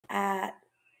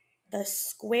the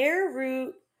square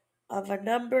root of a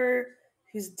number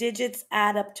whose digits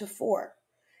add up to 4.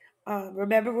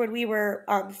 Remember when we were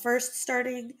first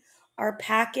starting our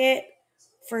packet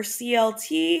for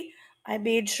CLT, I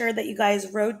made sure that you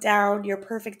guys wrote down your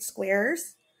perfect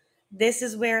squares. This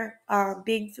is where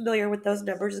being familiar with those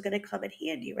numbers is going to come in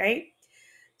handy, right?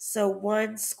 So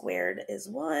 1 squared is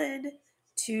 1,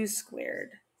 2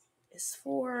 squared is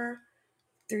 4,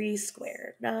 3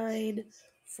 squared, 9,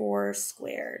 4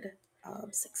 squared,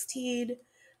 16,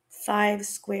 5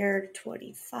 squared,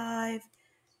 25,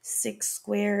 6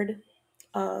 squared,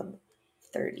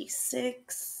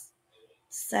 36,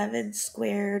 7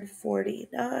 squared,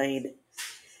 49,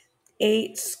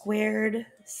 8 squared,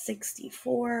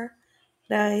 64,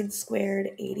 9 squared,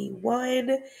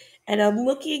 81. And I'm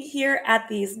looking here at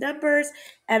these numbers,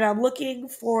 and I'm looking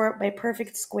for my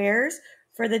perfect squares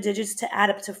for the digits to add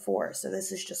up to 4. So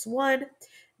this is just 1.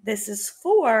 This is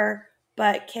 4,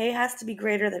 but k has to be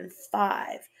greater than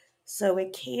 5. So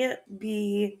it can't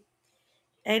be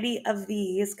any of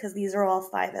these because these are all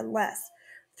 5 and less.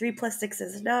 3 plus 6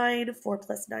 is 9, 4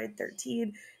 plus 9,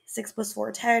 13, 6 plus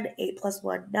 4, 10, 8 plus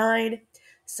 1, 9.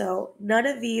 So none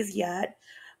of these yet.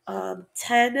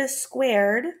 10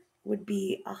 squared would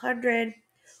be 100.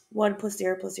 1 plus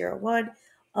 0 plus 0, 1.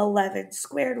 11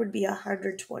 squared would be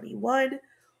 121.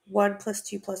 1 plus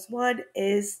 2 plus 1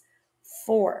 is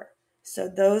 4. So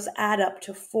those add up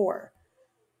to 4.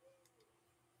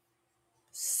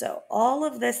 So all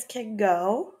of this can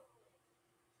go.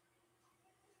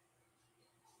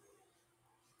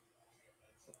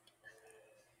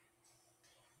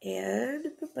 And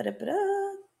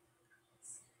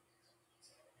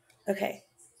okay,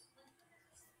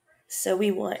 so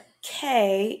we want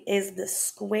k is the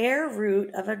square root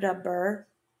of a number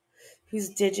whose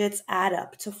digits add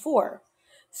up to 4.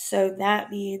 So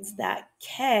that means that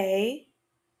k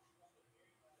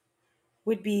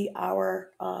would be our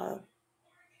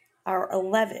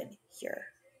 11 here.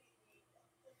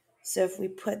 So if we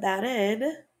put that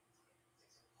in,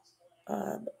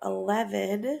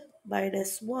 11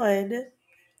 minus 1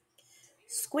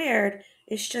 squared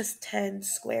is just 10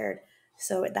 squared.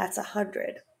 So that's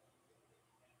 100.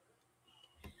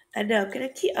 And now I'm gonna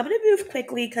move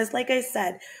quickly because, like I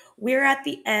said, we're at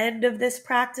the end of this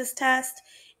practice test,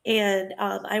 and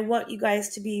I want you guys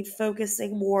to be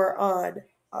focusing more on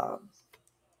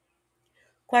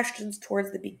questions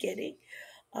towards the beginning.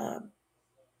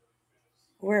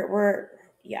 We're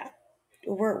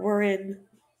in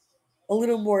a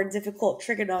little more difficult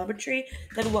trigonometry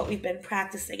than what we've been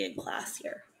practicing in class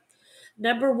here.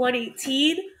 Number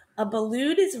 118, a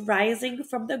balloon is rising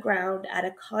from the ground at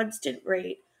a constant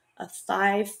rate of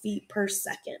 5 feet per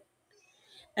second.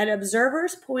 An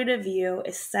observer's point of view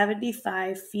is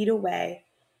 75 feet away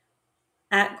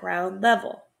at ground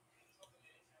level.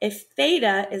 If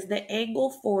theta is the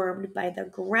angle formed by the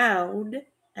ground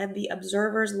and the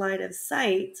observer's line of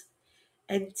sight,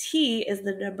 and t is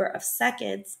the number of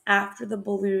seconds after the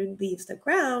balloon leaves the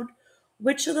ground,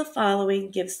 which of the following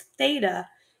gives theta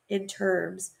in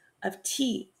terms of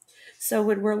t? So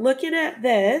when we're looking at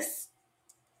this,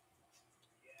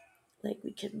 like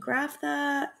we can graph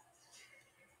that,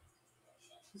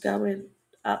 going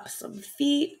up some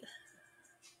feet.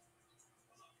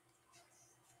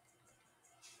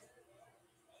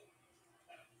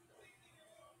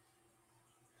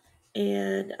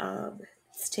 And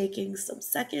it's taking some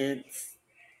seconds.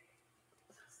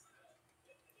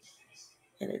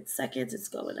 And in seconds, it's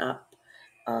going up.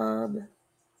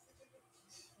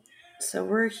 So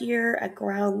we're here at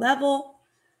ground level.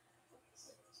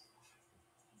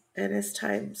 And as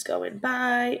time's going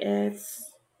by,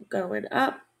 it's going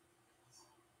up.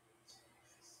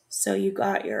 So you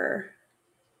got your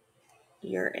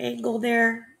angle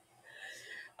there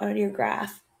on your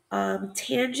graph.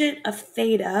 Tangent of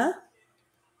theta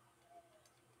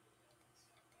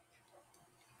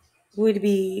would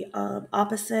be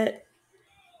opposite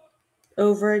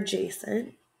over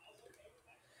adjacent.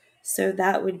 So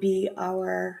that would be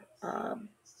our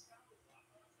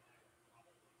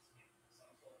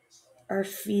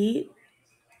feet,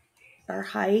 our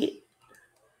height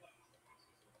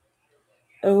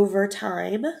over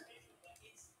time.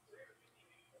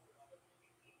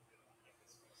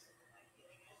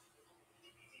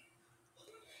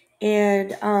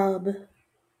 And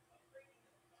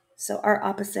so our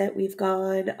opposite, we've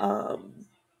gone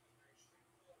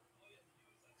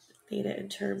theta in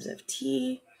terms of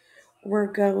t. We're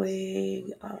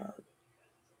going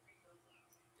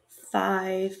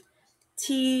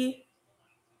 5t,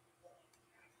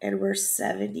 and we're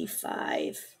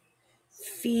 75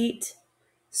 feet.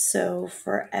 So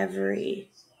for every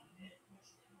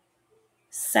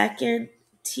second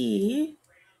t,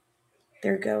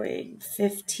 they're going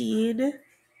 15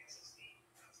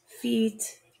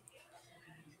 feet.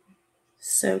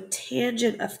 So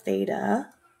tangent of theta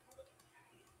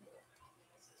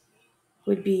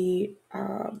would be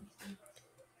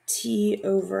t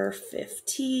over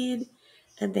 15,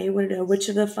 and they want to know which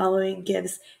of the following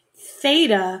gives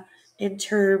theta in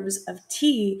terms of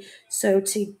t. So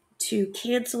to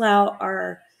cancel out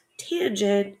our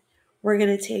tangent, we're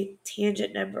going to take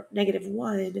tangent number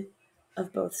 -1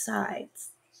 of both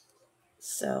sides.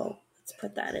 So let's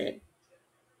put that in.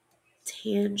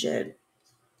 Tangent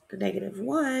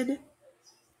 -1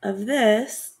 of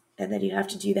this, and then you have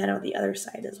to do that on the other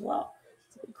side as well.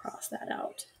 So we cross that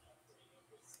out.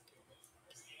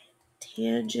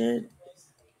 Tangent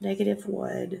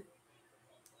 -1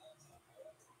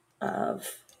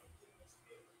 of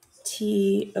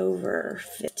t over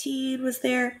 15 was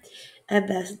there, and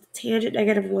the tangent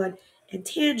 -1 and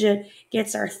tangent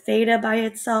gets our theta by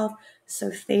itself,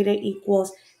 so theta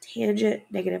equals tangent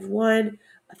 -1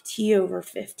 of t over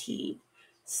 15.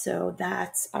 So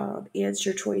that's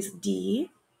answer choice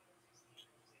D.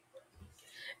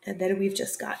 And then we've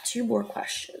just got 2 more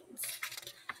questions.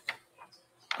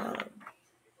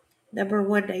 Number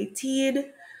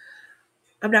 119.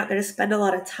 I'm not going to spend a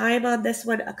lot of time on this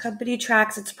one. A company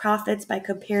tracks its profits by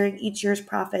comparing each year's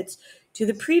profits to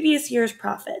the previous year's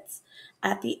profits.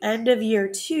 At the end of year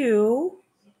 2,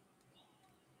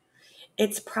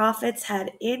 its profits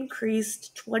had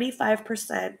increased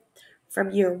 25%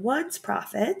 from year 1's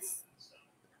profits.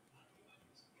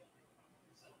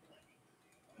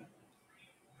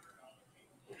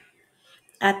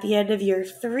 At the end of year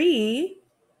 3,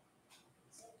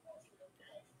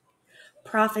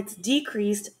 profits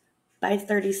decreased by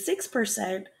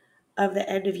 36% of the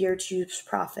end of year 2's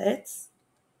profits.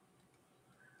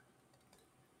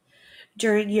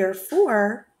 During year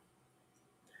 4,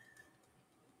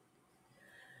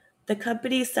 the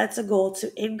company sets a goal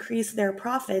to increase their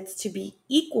profits to be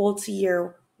equal to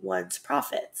year 1's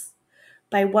profits.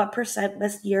 By what percent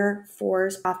must year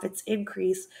 4's profits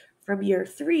increase from year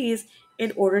 3's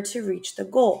in order to reach the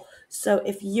goal? So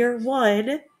if year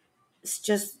 1 is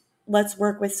just, let's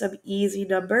work with some easy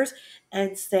numbers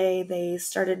and say they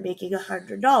started making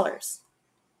 $100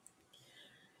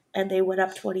 and they went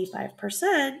up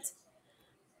 25%,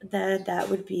 then that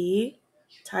would be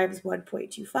times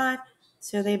 1.25.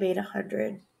 So they made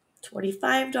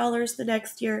 $125 the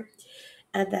next year.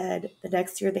 And then the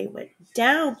next year they went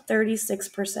down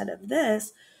 36% of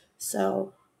this.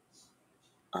 So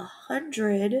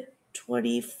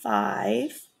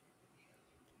 125.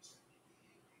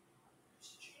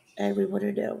 And we want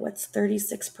to know what's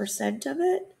 36% of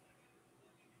it.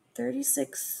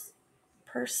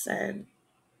 36%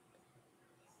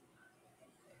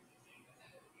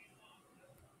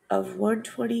 of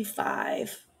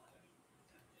 125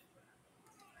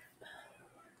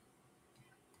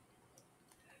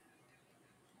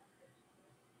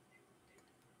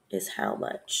 is how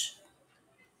much?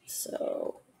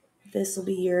 So this will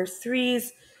be year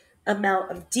 3's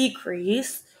amount of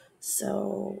decrease.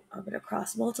 So I'm going to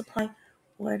cross multiply.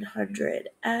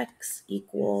 100x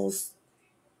equals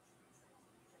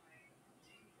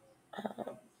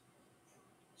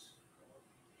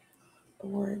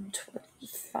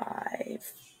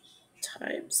 125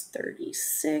 times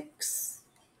 36.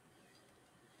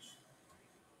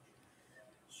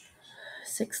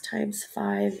 6 times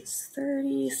 5 is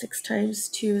 30. 6 times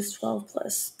 2 is 12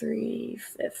 plus 3,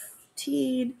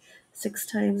 15. 6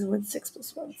 times 1, 6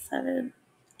 plus 1, 7.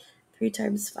 3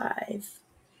 times 5,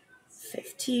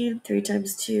 15. 3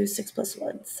 times 2, 6 plus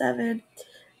 1, 7.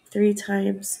 3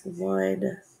 times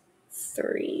 1,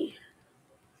 3.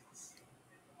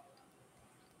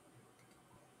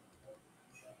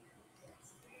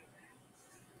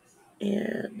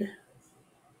 And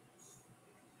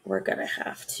we're going to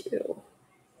have to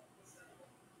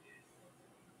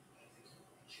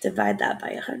divide that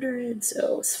by 100,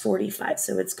 so it's 45.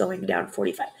 So it's going down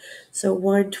 45. So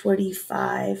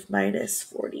 125 minus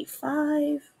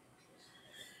 45,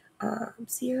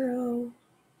 0.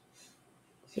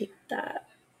 Make that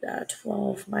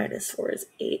 12 minus 4 is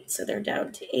 8, so they're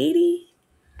down to 80.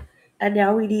 And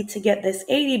now we need to get this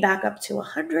 80 back up to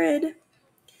 100.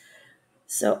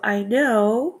 So I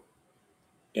know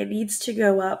it needs to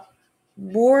go up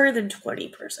more than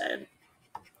 20%.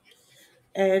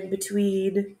 And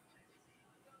between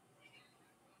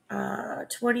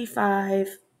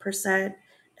 25%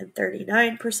 and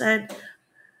 39%,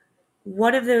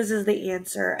 one of those is the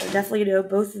answer. I definitely know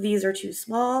both of these are too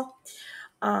small.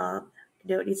 No,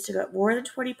 it needs to go up more than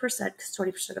 20% because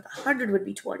 20% of 100 would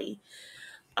be 20.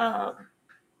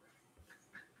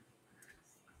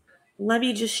 let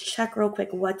me just check real quick.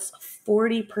 What's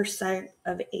 40%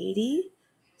 of 80?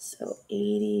 So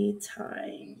 80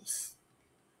 times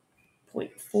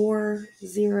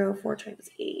 0.40, 4 times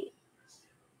 8,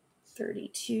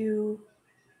 32.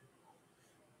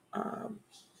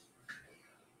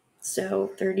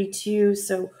 So 32.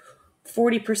 So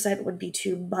 40% would be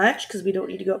too much because we don't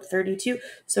need to go up 32.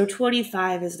 So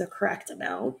 25 is the correct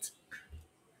amount.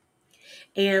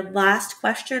 And last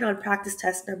question on practice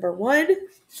test number 1.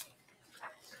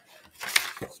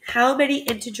 How many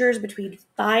integers between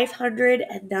 500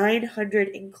 and 900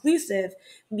 inclusive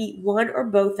meet one or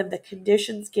both of the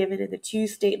conditions given in the two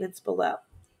statements below?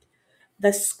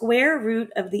 The square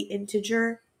root of the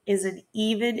integer is an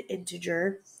even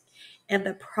integer, and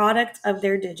the product of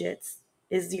their digits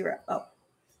is 0. Oh,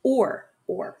 or,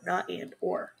 not and,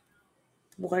 or.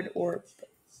 One or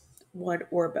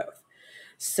both.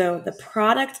 So the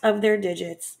product of their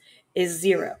digits is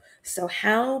 0. So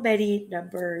how many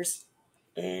numbers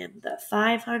in the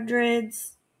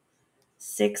 500s,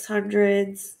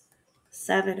 600s,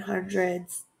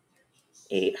 700s,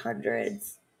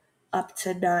 800s, up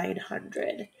to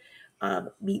 900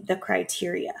 meet the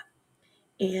criteria?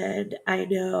 And I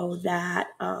know that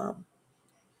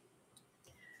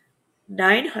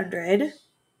 900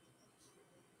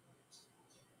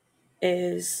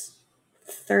 is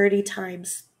 30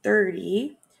 times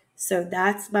 30. So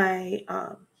that's my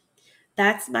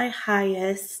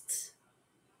highest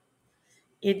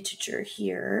integer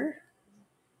here.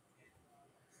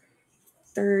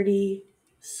 30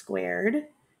 squared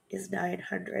is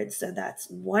 900. So that's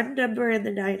one number in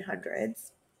the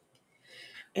 900s.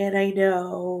 And I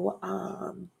know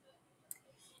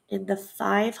in the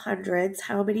 500s,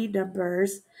 how many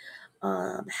numbers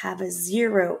have a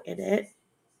 0 in it?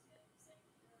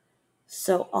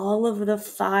 So all of the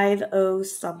 50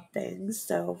 somethings,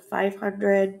 so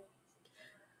 500,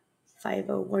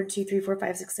 50, 1, 2, 3, 4,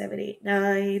 5, 6, 7, 8,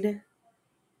 9,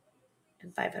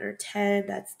 and 510,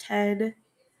 that's 10.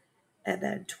 And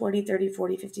then 20, 30,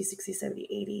 40, 50, 60, 70,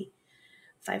 80,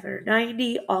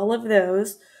 590, all of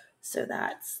those. So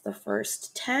that's the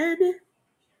first 10.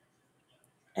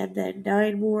 And then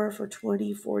 9 more for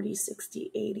 20, 40,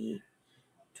 60, 80,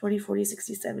 20, 40,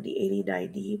 60, 70, 80,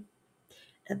 90.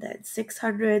 And then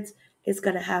 600s is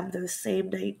going to have those same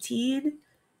 19.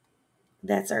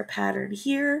 That's our pattern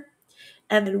here.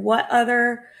 And then what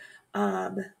other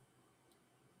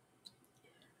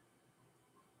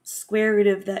square root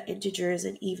of the integer is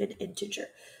an even integer?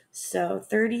 So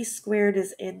 30 squared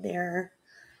is in there.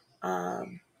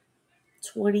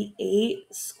 28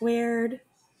 squared,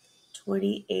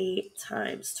 28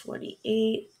 times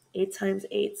 28, 8 times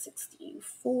 8,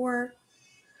 64.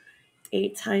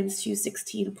 8 times 2,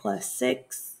 16 plus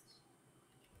 6,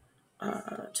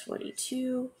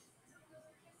 22.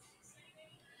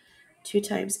 2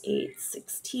 times 8,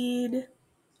 16.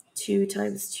 2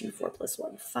 times 2, 4 plus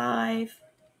 1, 5.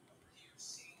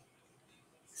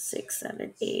 6,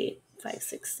 7, 8, 5,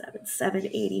 6, 7,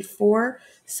 784.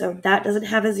 So that doesn't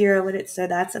have a 0 in it, so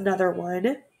that's another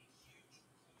one.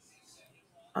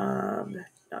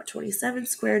 Not 27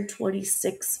 squared,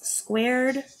 26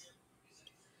 squared.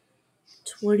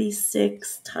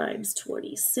 26 times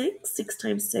 26, 6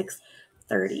 times 6,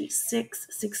 36,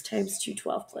 6 times 2,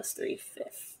 12 plus 3,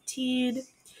 15,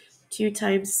 2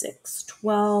 times 6,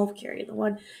 12, carry the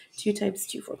 1, 2 times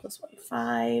 2, 4 plus 1,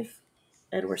 5,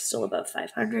 and we're still above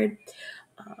 500,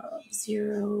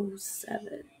 0,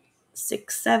 7,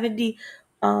 670,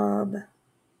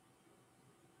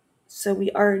 so we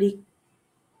already,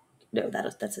 no,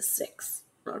 that's a 6,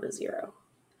 not a 0.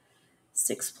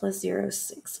 6 plus 0,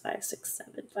 6, 5, 6,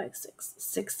 7, 5, 6,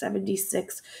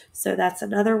 676. So that's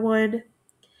another one.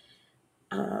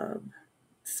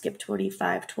 Skip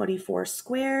 25, 24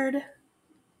 squared.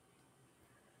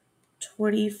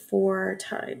 24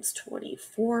 times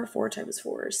 24. 4 times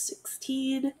 4 is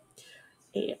 16.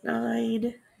 8,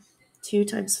 9. 2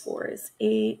 times 4 is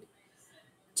 8.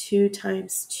 2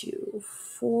 times 2,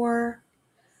 4.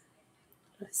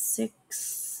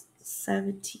 6,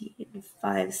 17,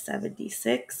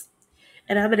 576.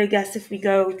 And I'm going to guess if we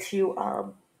go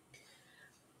to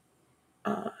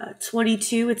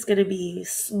 22, it's going to be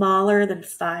smaller than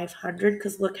 500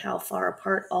 because look how far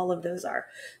apart all of those are.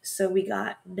 So we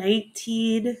got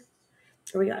 19,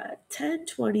 or we got 10,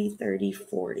 20, 30,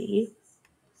 40,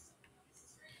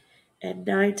 and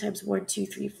 9 times 1, 2,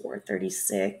 3, 4,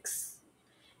 36,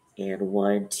 and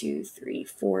 1, 2, 3,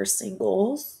 4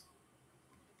 singles.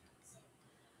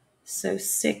 So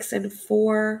 6 and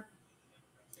 4.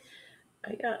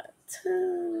 I got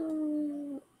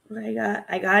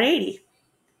 80.